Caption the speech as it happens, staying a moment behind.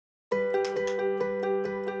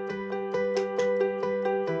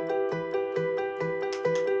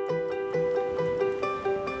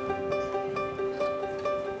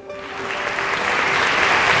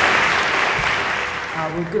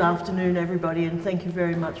good afternoon, everybody, and thank you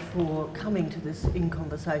very much for coming to this In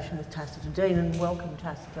Conversation with Tacita Dean, and welcome,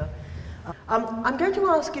 Tacita. I'm going to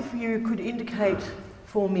ask if you could indicate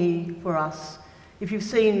for me, for us, if you've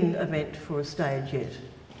seen Event for a Stage yet.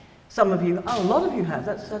 Some of you, oh, a lot of you have,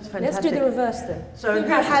 that's fantastic. Let's do the reverse then. So who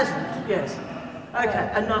hasn't? Yes.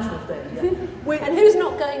 Okay, enough of that. Yeah. And who's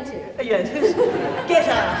not going to? Yes, get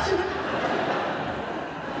out.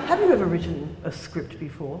 Have you ever written a script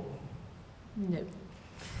before? No.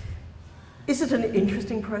 Is it an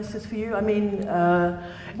interesting process for you? I mean,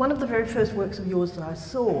 one of the very first works of yours that I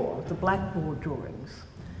saw, the blackboard drawings,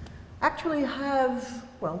 actually have,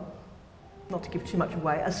 well, not to give too much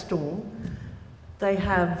away, a storm. They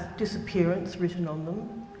have disappearance written on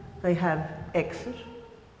them. They have exit.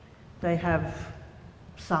 They have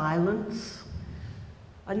silence.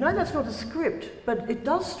 I know that's not a script, but it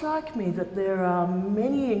does strike me that there are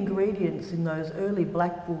many ingredients in those early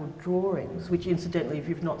blackboard drawings, which incidentally, if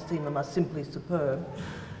you've not seen them, are simply superb,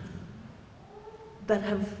 that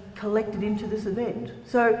have collected into this event.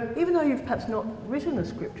 So even though you've perhaps not written a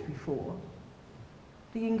script before,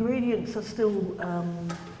 the ingredients are still,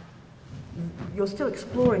 you're still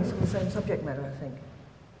exploring some of the same subject matter, I think.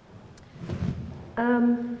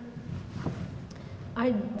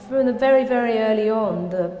 From the very, very early on,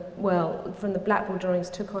 from the blackboard drawings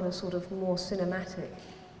took on a sort of more cinematic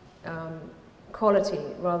quality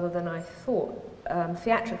rather than I thought,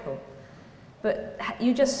 theatrical. But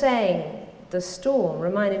you just saying the storm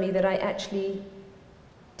reminded me that I actually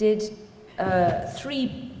did 3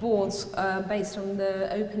 boards based on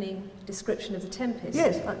the opening description of The Tempest.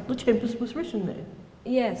 Yes, The Tempest was written there.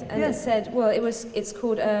 Yes, and yes. It said, well, it's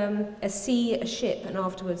called a sea, a ship, and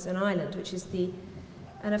afterwards an island, which is the...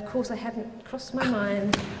 And of course I hadn't crossed my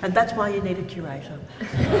mind. And that's why you need a curator.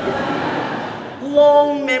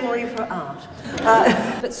 Long memory for art.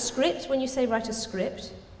 But script, when you say write a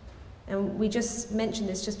script, and we just mentioned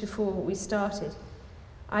this just before we started,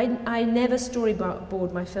 I never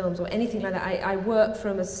storyboard my films or anything like that. I work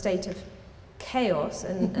from a state of chaos,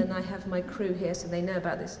 and I have my crew here so they know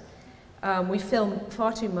about this. We film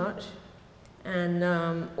far too much and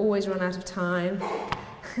always run out of time.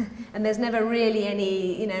 And there's never really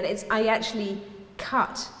any, I actually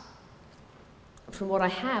cut from what I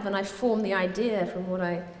have, and I form the idea from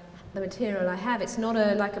the material I have. It's not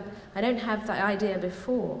I don't have that idea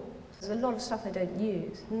before. There's a lot of stuff I don't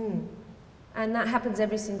use. And that happens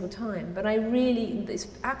every single time. But it's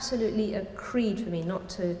absolutely a creed for me not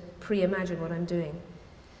to pre-imagine what I'm doing.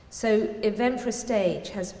 So Event for a Stage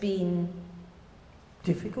has been...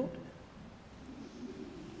 difficult?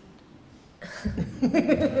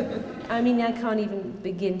 I mean, I can't even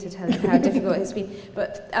begin to tell you how difficult it has been.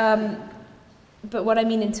 But what I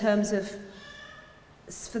mean in terms of,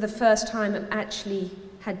 for the first time, I've actually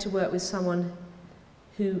had to work with someone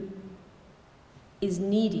who is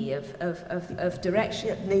needy of direction.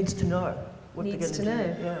 Yeah, needs to know what they're going to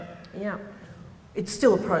do. Yeah. It's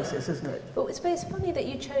still a process, isn't it? But it's funny that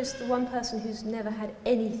you chose the one person who's never had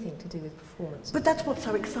anything to do with performance. But that's what's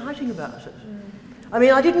so exciting about it. I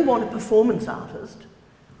mean, I didn't want a performance artist.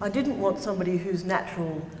 I didn't want somebody whose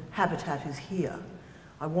natural habitat is here.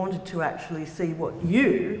 I wanted to actually see what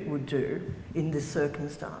you would do in this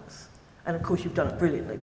circumstance. And of course, you've done it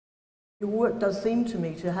brilliantly. Your work does seem to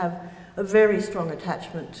me to have a very strong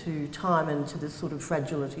attachment to time and to this sort of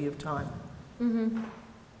fragility of time.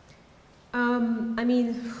 I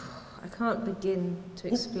mean, I can't begin to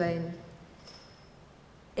explain.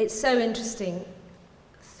 It's so interesting.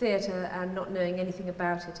 Theatre and not knowing anything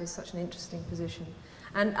about it is such an interesting position.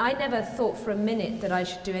 And I never thought for a minute that I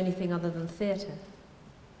should do anything other than theatre.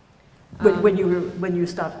 When you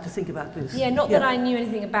started to think about this? Yeah, not that I knew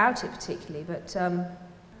anything about it particularly, but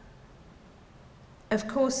of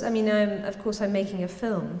course, I mean, of course I'm making a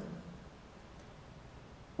film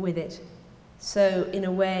with it. So in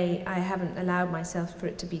a way, I haven't allowed myself for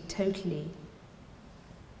it to be totally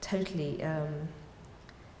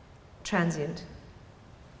transient.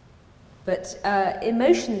 But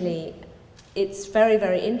emotionally, it's very,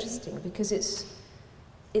 very interesting because it's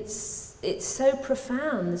so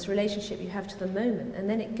profound, this relationship you have to the moment, and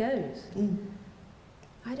then it goes.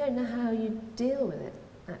 I don't know how you deal with it,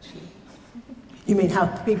 actually. You mean how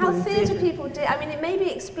people how theatre people deal? I mean, it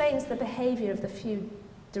maybe explains the behaviour of the few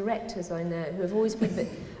directors I know who have always been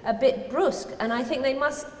a bit brusque, and I think they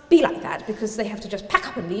must be like that because they have to just pack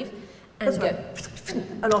up and leave and go.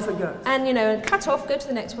 And off it goes. And cut off, go to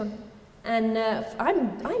the next one. And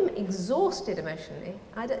I'm exhausted emotionally.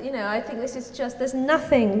 I think this is just, there's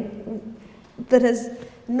nothing that has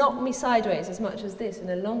knocked me sideways as much as this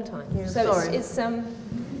in a long time. Yeah, so sorry. it's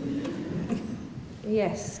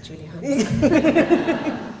Yes, Juliana.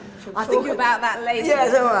 We'll talk about that later.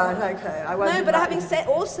 Yes, all right, okay. No, but having said,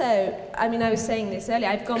 also, I mean, I was saying this earlier,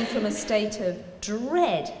 I've gone from a state of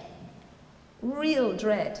dread, real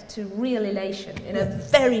dread, to real elation in a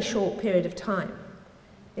very short period of time.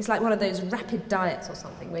 It's like one of those rapid diets or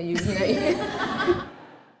something where you know...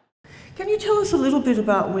 Can you tell us a little bit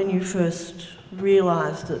about when you first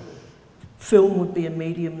realised that film would be a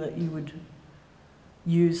medium that you would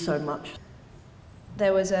use so much?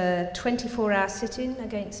 There was a 24-hour sit-in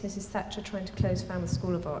against Mrs. Thatcher trying to close Falmouth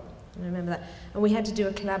School of Art. And I remember that. And we had to do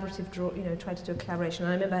a collaborative try to do a collaboration.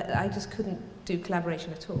 And I remember I just couldn't do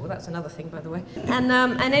collaboration at all. Well, that's another thing, by the way. And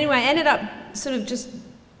anyway, I ended up sort of just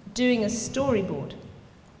doing a storyboard,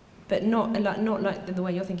 but not like the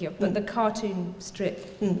way you're thinking of, but the cartoon strip.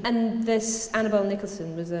 And this Annabelle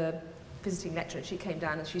Nicholson was a visiting lecturer. She came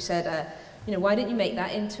down and she said, why didn't you make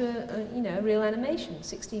that into a real animation,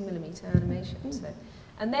 16mm animation? So,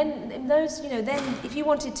 and then in those, then if you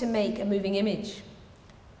wanted to make a moving image,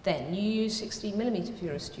 then you use 16mm if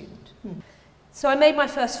you're a student. So I made my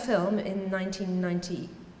first film in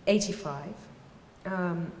 1985,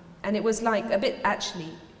 and it was like a bit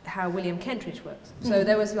actually how William Kentridge works. So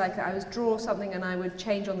there was like, I would draw something and I would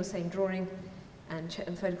change on the same drawing and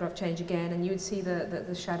photograph change again, and you would see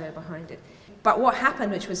the shadow behind it. But what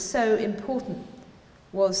happened, which was so important,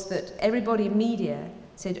 was that everybody in media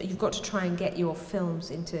said, you've got to try and get your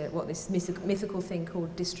films into this mythical thing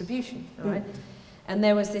called distribution, all right? And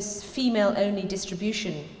there was this female-only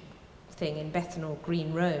distribution thing in Bethnal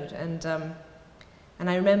Green Road, and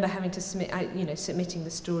I remember having to submitting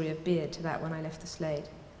the story of Beard to that when I left the Slade,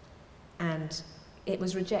 and it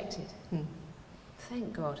was rejected.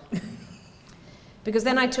 Thank God. Because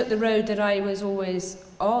then I took the road that I was always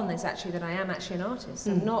on, is actually that I am actually an artist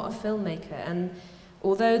and not a filmmaker. And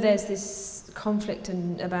although there's this conflict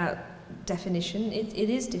about definition, it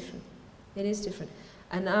is different. It is different.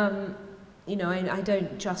 And I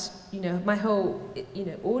don't just, my whole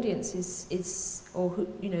audience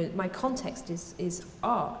my context is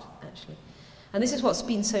art, actually. And this is what's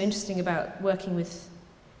been so interesting about working with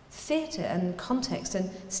theatre and context.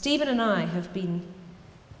 And Stephen and I have been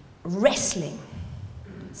wrestling,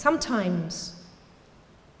 sometimes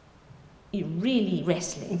really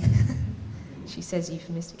wrestling, she says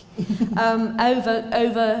euphemistically,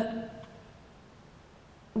 over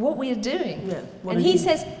what we are doing. Yeah, and he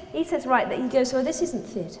says right, that he goes, so this isn't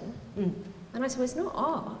theatre. And I said, well, it's not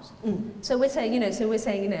art. So we're saying,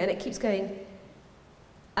 and it keeps going.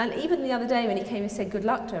 And even the other day when he came and said good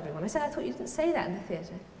luck to everyone, I said, I thought you didn't say that in the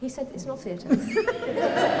theatre. He said, it's not theatre.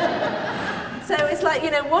 So it's like,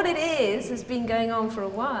 what it is has been going on for a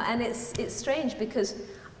while, and it's strange because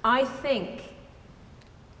I think,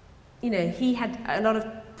 he had a lot of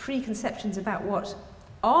preconceptions about what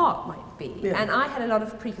art might be, and I had a lot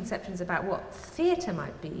of preconceptions about what theatre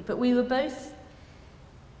might be, but we were both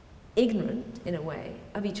ignorant, in a way,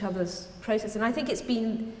 of each other's process, and I think it's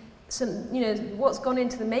been some, what's gone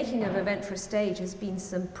into the making of Event for a Stage has been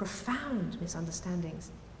some profound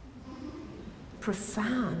misunderstandings.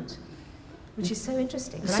 Profound. Which is so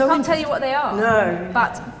interesting. So I can't tell you what they are. No.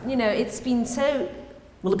 But, it's been so...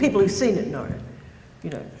 Well, the people who've seen it know it.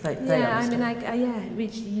 They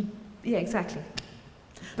understand. Yeah, exactly.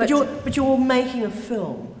 But you're making a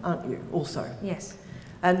film, aren't you, also? Yes.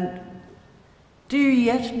 And do you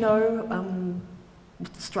yet know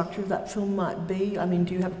what the structure of that film might be? I mean,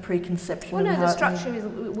 do you have a preconception of how... Well, no, the structure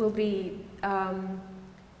will be...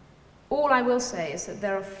 all I will say is that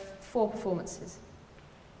there are 4 performances.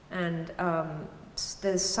 And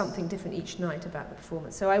there's something different each night about the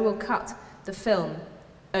performance. So I will cut the film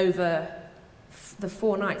over the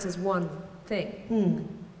 4 nights as one thing.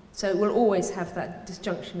 So it will always have that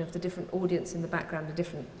disjunction of the different audience in the background, the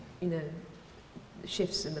different,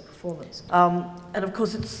 shifts in the performance. And of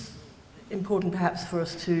course it's important perhaps for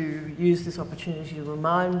us to use this opportunity to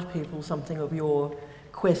remind people something of your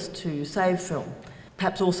quest to save film.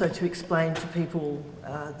 Perhaps also to explain to people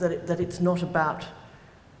that it's not about...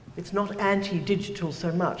 It's not anti-digital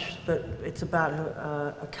so much, but it's about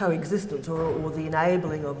a coexistence or the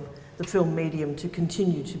enabling of the film medium to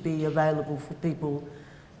continue to be available for people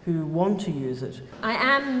who want to use it. I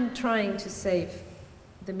am trying to save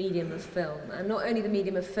the medium of film, and not only the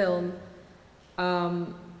medium of film,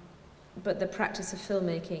 but the practice of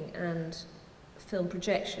filmmaking and film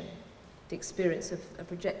projection, the experience of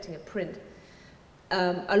projecting a print,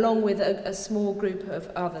 along with a small group of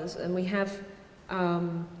others, and we have...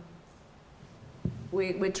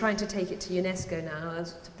 We're trying to take it to UNESCO now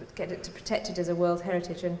to get it protected as a World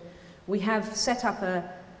Heritage, and we have set up a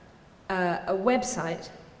website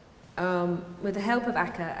with the help of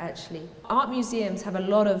ACCA actually. Art museums have a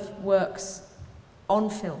lot of works on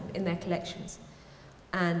film in their collections.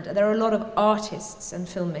 And there are a lot of artists and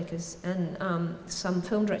filmmakers and some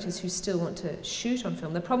film directors who still want to shoot on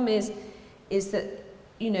film. The problem is that,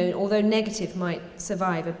 you know, although negative might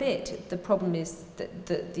survive a bit, the problem is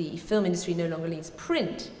that the film industry no longer needs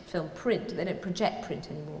print, film print. They don't project print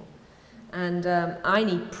anymore. And I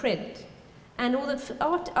need print. And all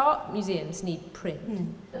the art museums need print.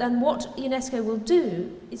 And what UNESCO will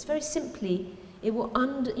do is very simply, it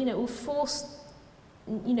will force,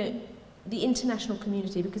 you know, the international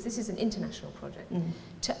community, because this is an international project,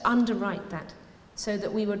 to underwrite that so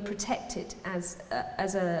that we would protect it as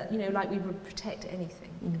a you know, like we would protect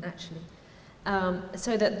anything, actually.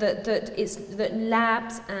 So that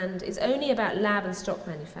labs, and it's only about lab and stock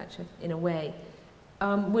manufacture in a way,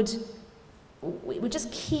 would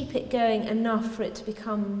just keep it going enough for it to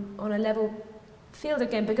become on a level field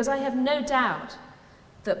again, because I have no doubt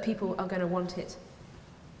that people are going to want it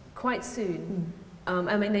quite soon.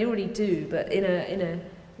 I mean, they already do, but in a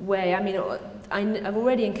way. I mean, I've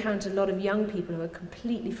already encountered a lot of young people who are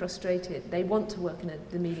completely frustrated. They want to work in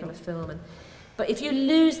the medium of film, but if you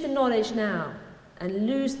lose the knowledge now and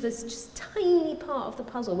lose this just tiny part of the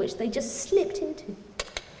puzzle, which they just slipped into,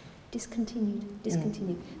 discontinued,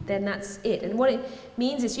 then that's it. And what it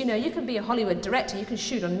means is, you know, you can be a Hollywood director, you can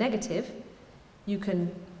shoot on negative, you can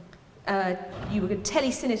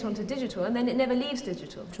telecine it onto digital, and then it never leaves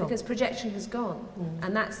digital because projection has gone,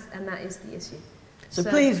 and that is the issue. So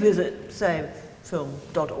please visit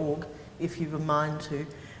savefilm.org if you've a mind to.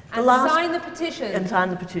 And sign the petition. And sign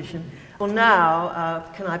the petition. Well, now,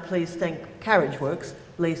 can I please thank Carriageworks,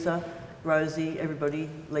 Lisa, Rosie, everybody,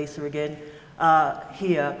 Lisa again,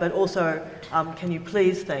 here, but also can you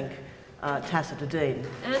please thank Tacita Dean.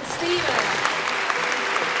 And Stephen.